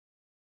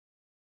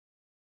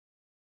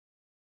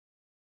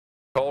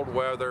Cold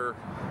weather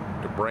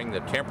to bring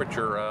the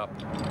temperature up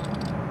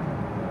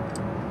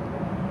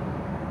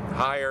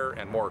higher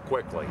and more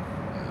quickly.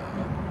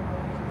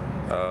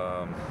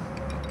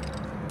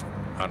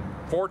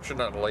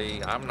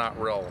 Unfortunately, I'm not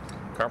real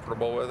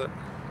comfortable with it.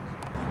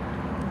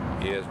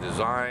 It is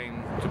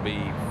designed to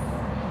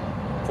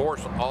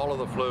force all of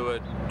the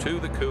fluid to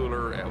the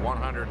cooler at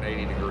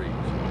 180 degrees.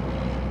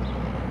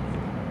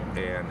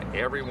 And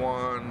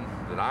everyone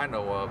that I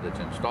know of that's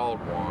installed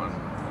one,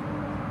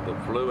 the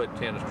fluid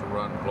tends to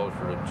run closer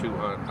to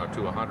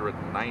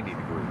 190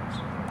 degrees,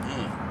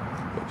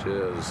 which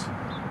is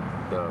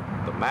the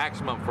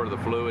maximum for the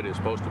fluid is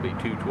supposed to be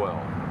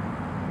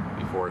 212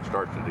 before it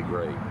starts to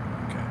degrade.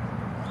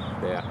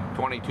 Yeah,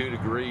 22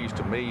 degrees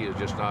to me is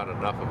just not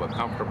enough of a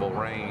comfortable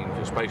range,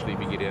 especially if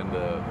you get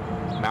into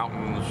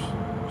mountains,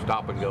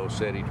 stop and go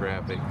city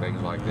traffic,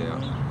 things like that.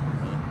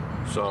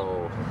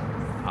 So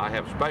I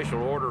have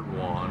special ordered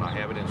one. I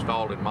have it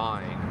installed in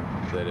mine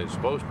that is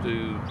supposed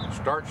to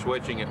start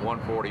switching at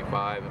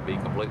 145 and be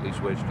completely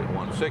switched at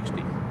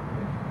 160.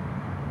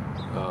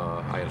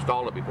 I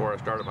installed it before I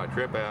started my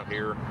trip out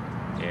here,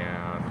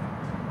 and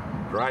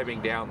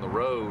driving down the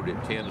road,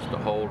 it tends to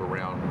hold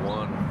around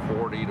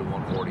 140 to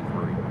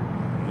 143.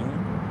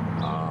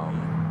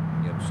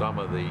 In some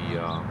of the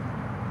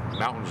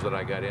mountains that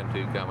I got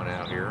into coming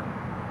out here,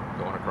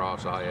 going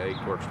across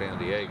I-8 towards San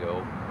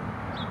Diego,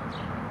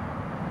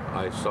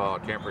 I saw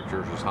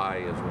temperatures as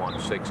high as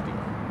 160.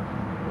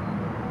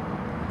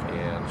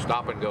 And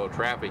stop and go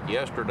traffic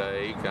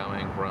yesterday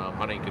coming from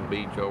Huntington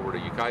Beach over to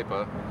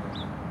Yucaipa,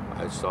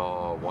 I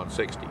saw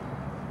 160.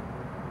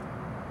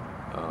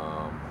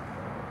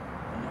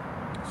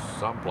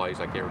 Someplace,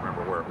 I can't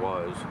remember where it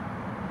was,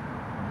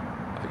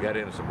 I got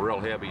into some real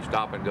heavy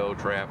stop and go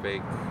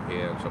traffic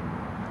and some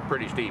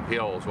pretty steep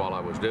hills while I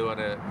was doing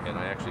it, and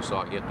I actually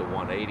saw it get to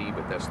 180,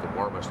 but that's the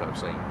warmest I've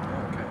seen.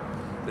 Okay.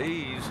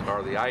 These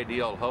are the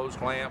ideal hose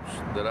clamps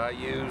that I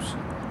use.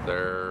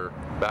 They're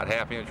about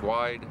 1/2 inch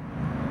wide.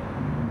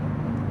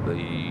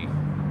 The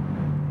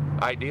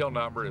ideal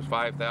number is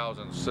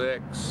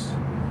 5006.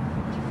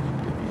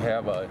 If you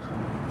have a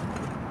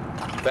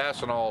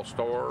Fastenal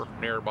store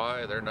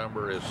nearby, their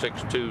number is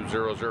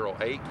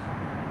 62008,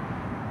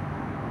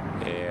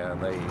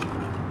 and they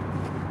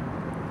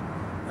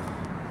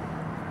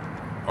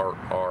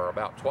are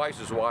about twice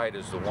as wide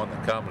as the one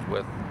that comes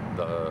with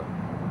the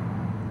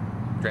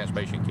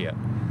transmission kit.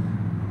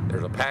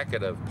 There's a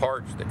packet of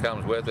parts that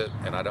comes with it,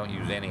 and I don't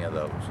use any of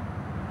those.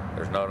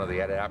 There's none of the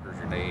adapters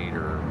you need,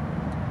 or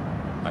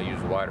I use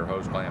the wider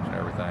hose clamps and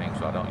everything,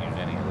 so I don't use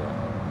any of them.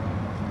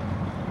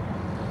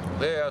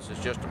 This is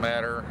just a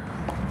matter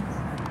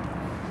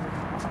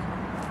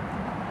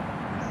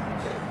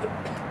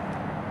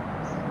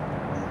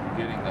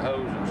getting the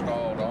hose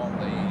installed on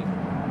the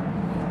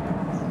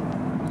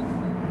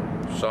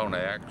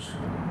Sonax.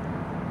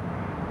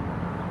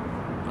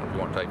 I don't know if you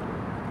want to take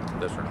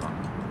this or not.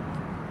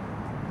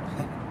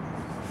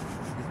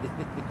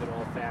 Good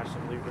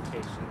old-fashioned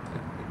lubrication.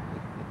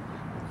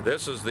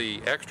 This is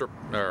the extra,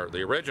 or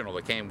the original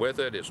that came with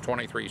it. It's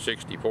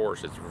 2364,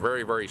 so it's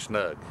very, very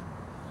snug.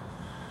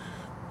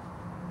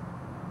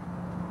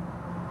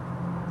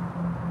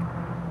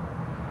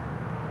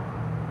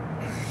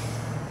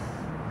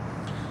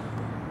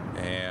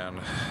 And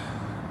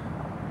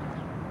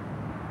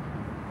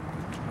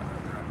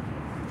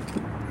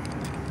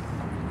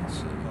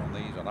on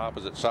these on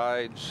opposite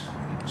sides,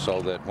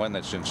 so that when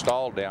it's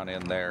installed down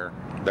in there,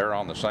 they're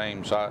on the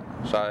same side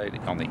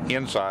on the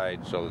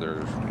inside, so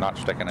they're not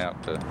sticking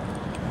out to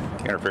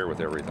interfere with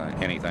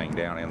anything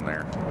down in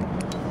there.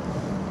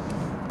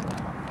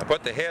 I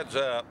put the heads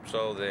up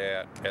so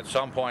that at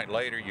some point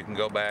later you can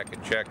go back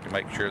and check to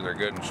make sure they're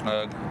good and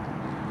snug,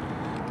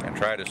 and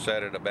try to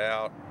set it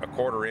about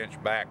 1/4 inch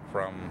back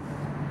from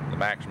the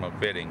maximum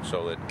fitting,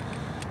 so that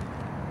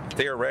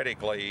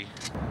theoretically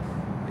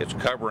it's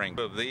covering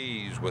of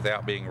these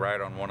without being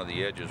right on one of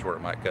the edges where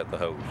it might cut the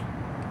hose.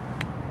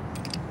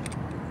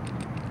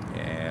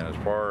 And as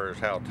far as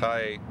how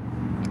tight,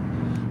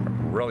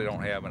 I really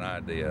don't have an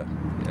idea.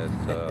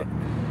 It's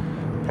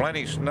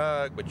plenty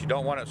snug, but you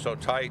don't want it so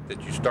tight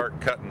that you start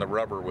cutting the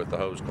rubber with the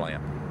hose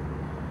clamp.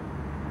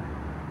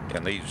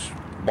 And these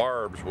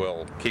barbs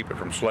will keep it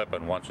from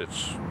slipping once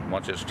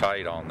it's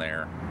tight on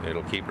there.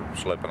 It'll keep it from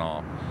slipping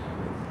off.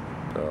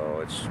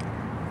 So it's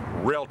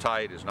real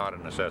tight is not a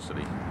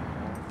necessity.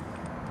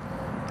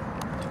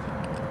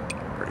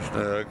 Pretty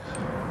snug.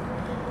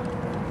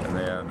 And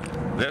then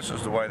this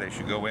is the way they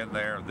should go in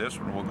there. This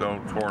one will go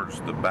towards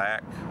the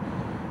back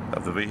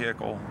of the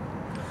vehicle.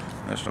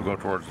 This will go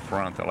towards the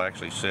front. They'll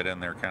actually sit in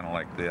there kind of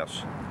like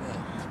this.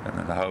 And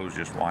then the hose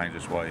just winds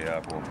its way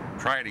up. We'll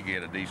try to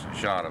get a decent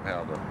shot of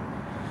how the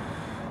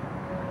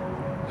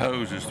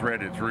hose is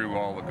threaded through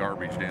all the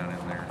garbage down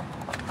in there.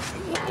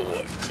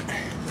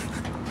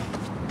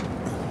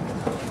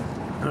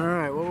 All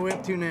right, what are we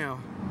up to now?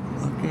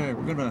 Okay,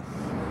 we're gonna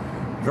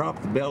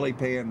drop the belly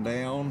pan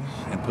down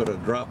and put a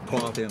drop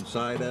cloth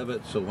inside of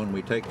it, so when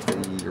we take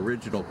the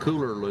original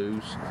cooler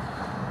loose,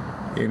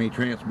 any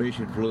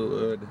transmission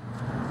fluid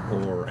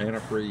or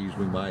antifreeze,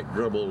 we might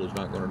dribble. Is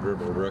not going to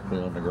dribble directly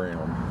on the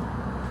ground.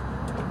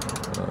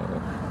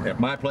 At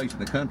my place in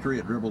the country,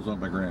 it dribbles on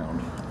the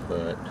ground,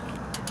 but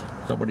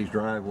somebody's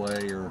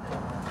driveway or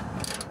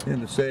in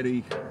the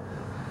city,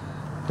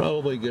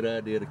 probably a good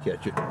idea to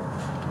catch it.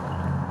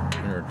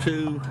 There are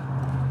two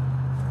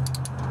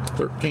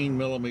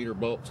 13mm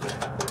bolts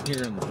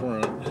here in the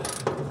front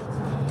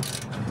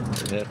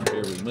that have to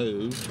be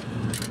removed.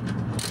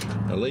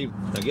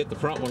 I get the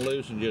front one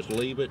loose and just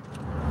leave it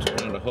to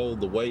kind of hold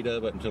the weight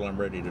of it until I'm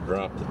ready to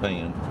drop the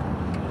pan.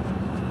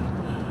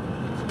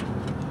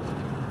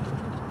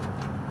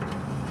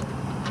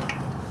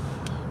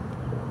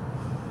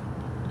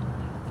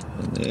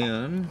 And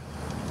then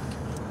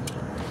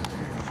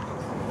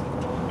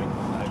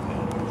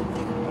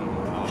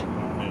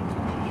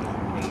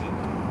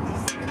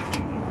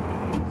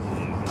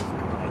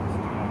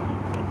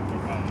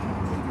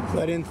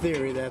but in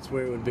theory, that's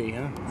where it would be,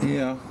 huh?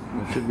 yeah,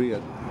 there should be a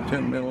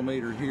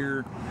 10mm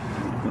here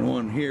and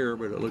one here,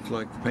 but it looks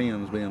like the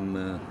pan's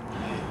been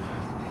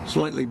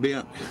slightly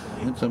bent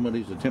in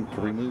somebody's attempt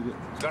to remove it.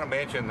 I was going to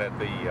mention that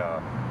the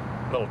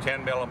little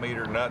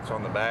 10mm nuts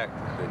on the back,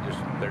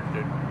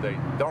 they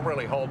don't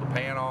really hold the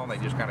pan on. They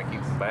just kind of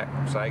keep the back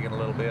from sagging a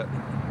little bit.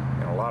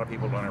 And a lot of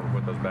people don't ever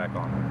put those back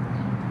on.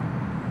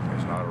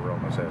 It's not a real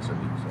necessity.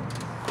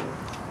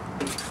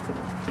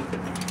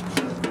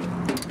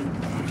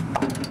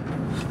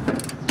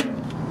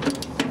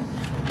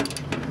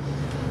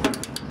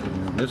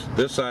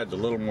 This side's a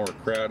little more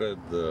crowded.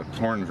 The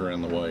horns are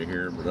in the way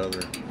here, but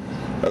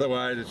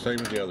otherwise it's the same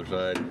as the other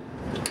side.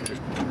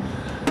 Just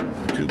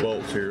two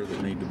bolts here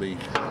that need to be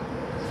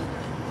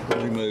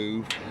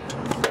removed.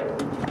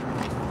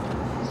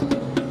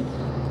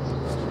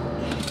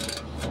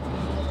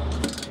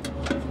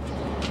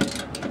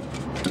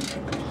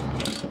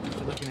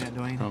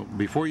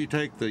 Before you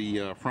take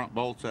the front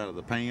bolts out of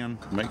the pan,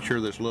 make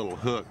sure this little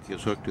hook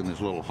is hooked in this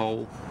little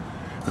hole.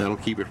 That'll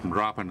keep it from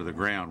dropping to the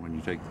ground when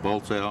you take the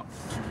bolts out.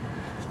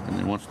 And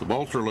then once the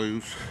bolts are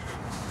loose,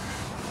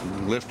 you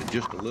lift it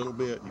just a little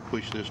bit, you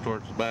push this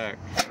towards the back,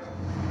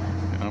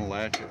 and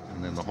unlatch it,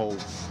 and then the whole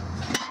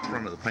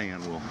front of the pan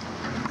will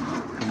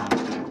come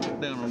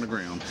on down on the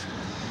ground.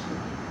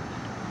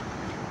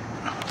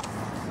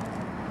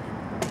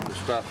 This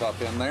stuff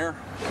up in there.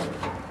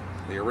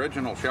 The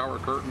original shower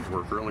curtains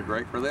were really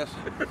great for this.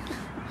 They're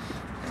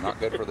not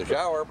good for the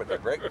shower, but they're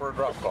great for a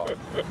drop cloth.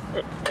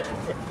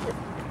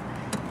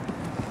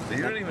 So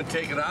you don't even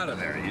take it out of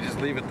there, you just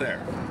leave it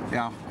there.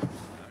 Yeah.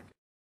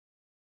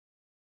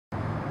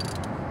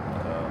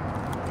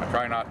 I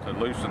try not to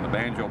loosen the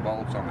banjo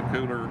bolts on the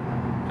cooler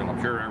until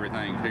I'm sure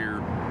everything's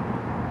here.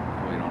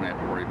 We don't have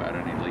to worry about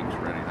any leaks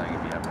or anything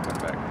if you have to put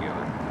it back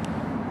together.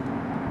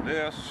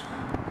 This is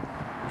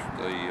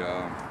the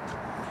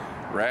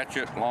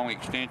ratchet, long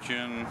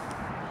extension,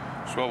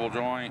 swivel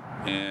joint,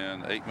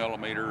 and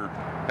 8mm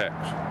hex.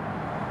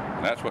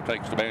 And that's what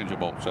takes the banjo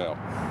bolts out.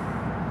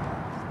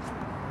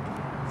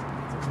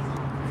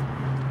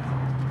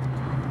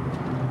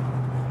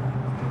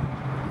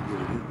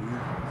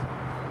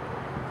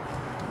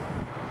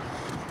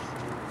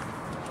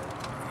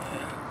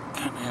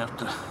 Kind of have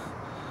to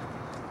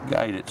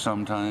guide it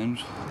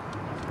sometimes.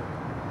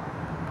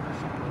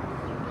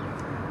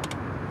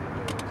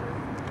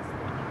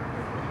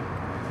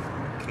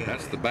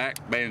 That's the back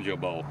banjo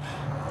bolt.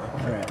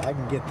 Alright, I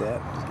can get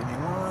that. Just give me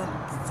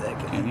 1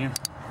 second. Can you?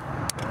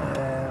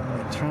 I'm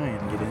going to try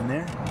and get in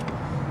there.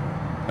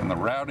 And the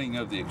routing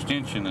of the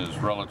extension is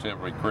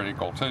relatively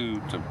critical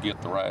too, to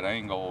get the right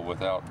angle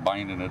without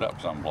binding it up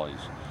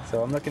someplace.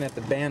 So I'm looking at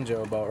the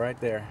banjo bolt right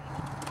there.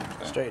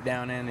 Okay. Straight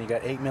down in. You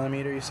got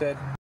 8mm, you said?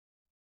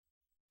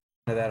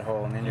 Into that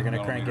hole, and then you're going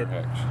to crank it.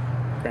 Hex.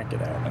 Crank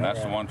it out. And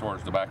that's the one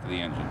towards the back of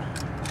the engine.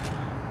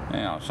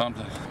 Now,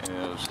 something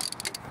is,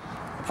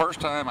 the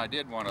first time I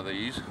did one of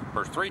these,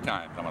 first 3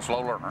 times, I'm a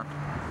slow learner.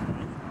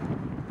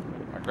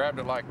 I grabbed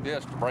it like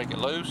this to break it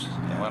loose.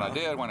 And when I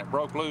did, when it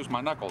broke loose,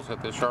 my knuckles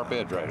hit this sharp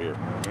edge right here.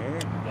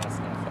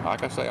 So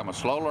like I say, I'm a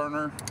slow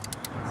learner.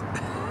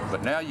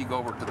 But now you go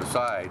over to the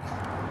side.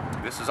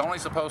 This is only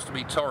supposed to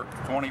be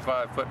torqued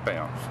 25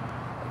 foot-pounds,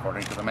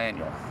 according to the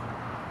manual.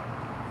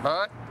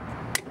 But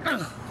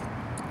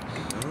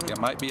it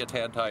might be a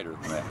tad tighter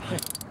than that.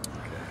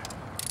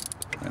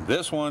 And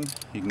this one,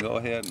 you can go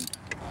ahead and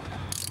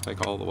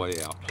take all the way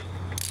out.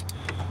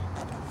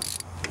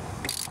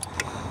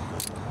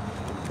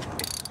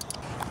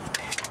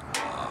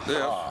 This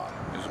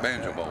is a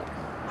banjo bolt.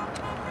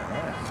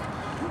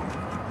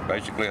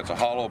 Basically, it's a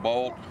hollow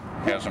bolt.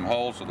 Has some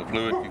holes so the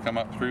fluid can come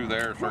up through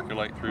there,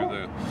 circulate through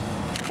the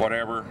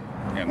whatever.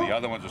 And the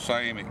other one's the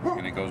same,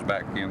 and it goes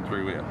back in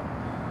through it.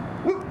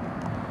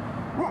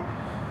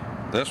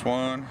 This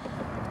one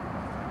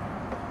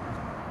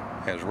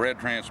has red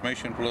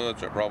transmission fluid,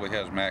 so it probably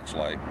has max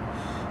light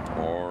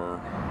or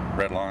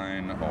red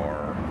line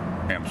or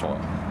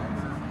Amsoil.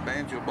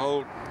 Banjo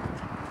bolt,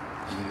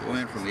 you can go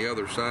in from the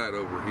other side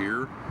over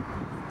here.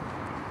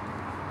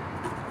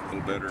 A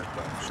little better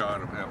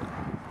shot of how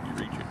you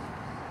reach it.